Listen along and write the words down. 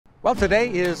Well, today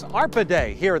is ARPA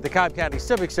Day here at the Cobb County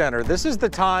Civic Center. This is the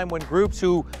time when groups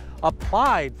who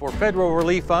applied for federal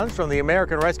relief funds from the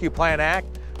American Rescue Plan Act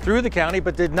through the county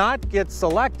but did not get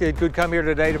selected could come here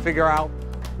today to figure out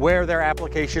where their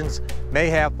applications may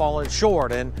have fallen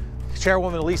short. And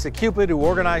Chairwoman Lisa Cupid, who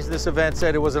organized this event,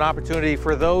 said it was an opportunity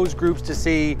for those groups to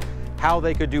see how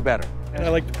they could do better. And I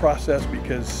like the process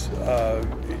because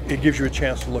it gives you a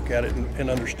chance to look at it and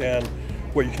understand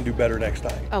what you can do better next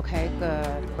time. Okay,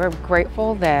 good. We're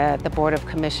grateful that the Board of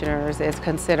Commissioners is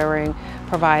considering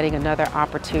providing another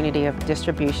opportunity of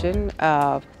distribution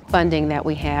of funding that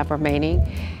we have remaining.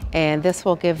 And this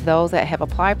will give those that have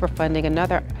applied for funding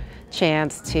another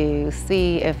chance to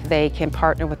see if they can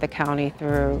partner with the county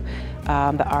through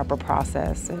the ARPA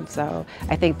process. And so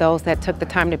I think those that took the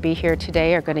time to be here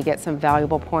today are going to get some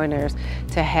valuable pointers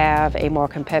to have a more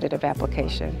competitive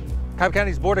application. Cobb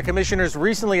County's Board of Commissioners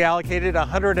recently allocated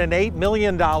 $108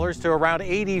 million to around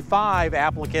 85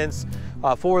 applicants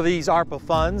for these ARPA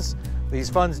funds. These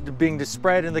funds being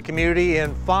spread in the community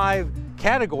in 5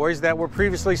 categories that were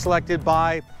previously selected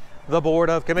by the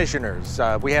Board of Commissioners.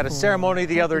 We had a ceremony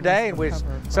the other day in which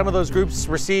some of those groups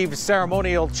received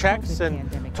ceremonial checks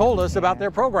and told us about their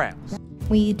programs.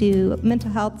 We do mental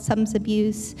health, substance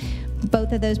abuse.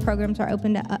 Both of those programs are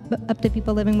open to up to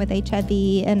people living with HIV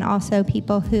and also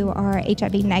people who are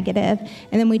HIV negative.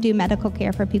 And then we do medical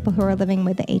care for people who are living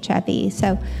with HIV.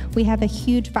 So we have a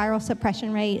huge viral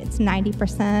suppression rate. It's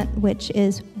 90%, which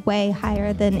is way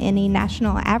higher than any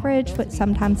national average, which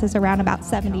sometimes is around about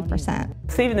 70%.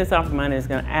 Receiving this ARPA money is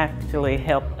going to actually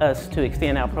help us to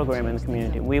extend our program in the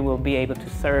community. We will be able to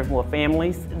serve more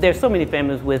families. There's so many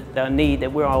families with need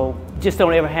that we're all just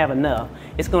don't ever have enough.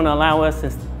 It's going to allow us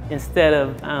to, instead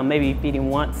of maybe feeding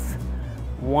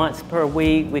once per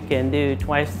week, we can do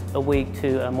twice a week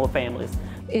to more families.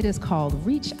 It is called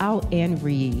Reach Out and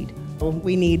Read.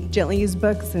 We need gently used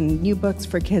books and new books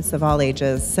for kids of all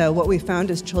ages. So what we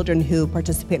found is children who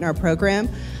participate in our program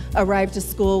arrive to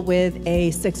school with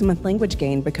a 6-month language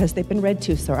gain because they've been read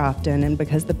to so often and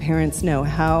because the parents know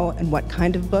how and what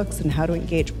kind of books and how to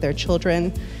engage with their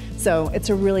children. So it's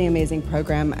a really amazing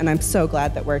program, and I'm so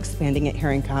glad that we're expanding it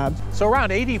here in Cobb. So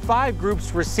around 85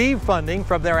 groups received funding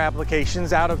from their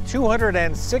applications out of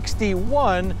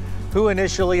 261 who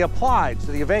initially applied.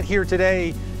 So the event here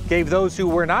today gave those who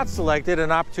were not selected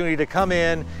an opportunity to come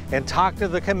in and talk to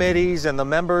the committees and the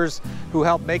members who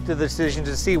helped make the decision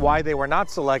to see why they were not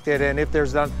selected, and if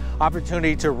there's an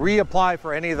opportunity to reapply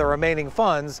for any of the remaining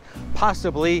funds,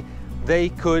 possibly they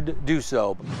could do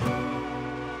so.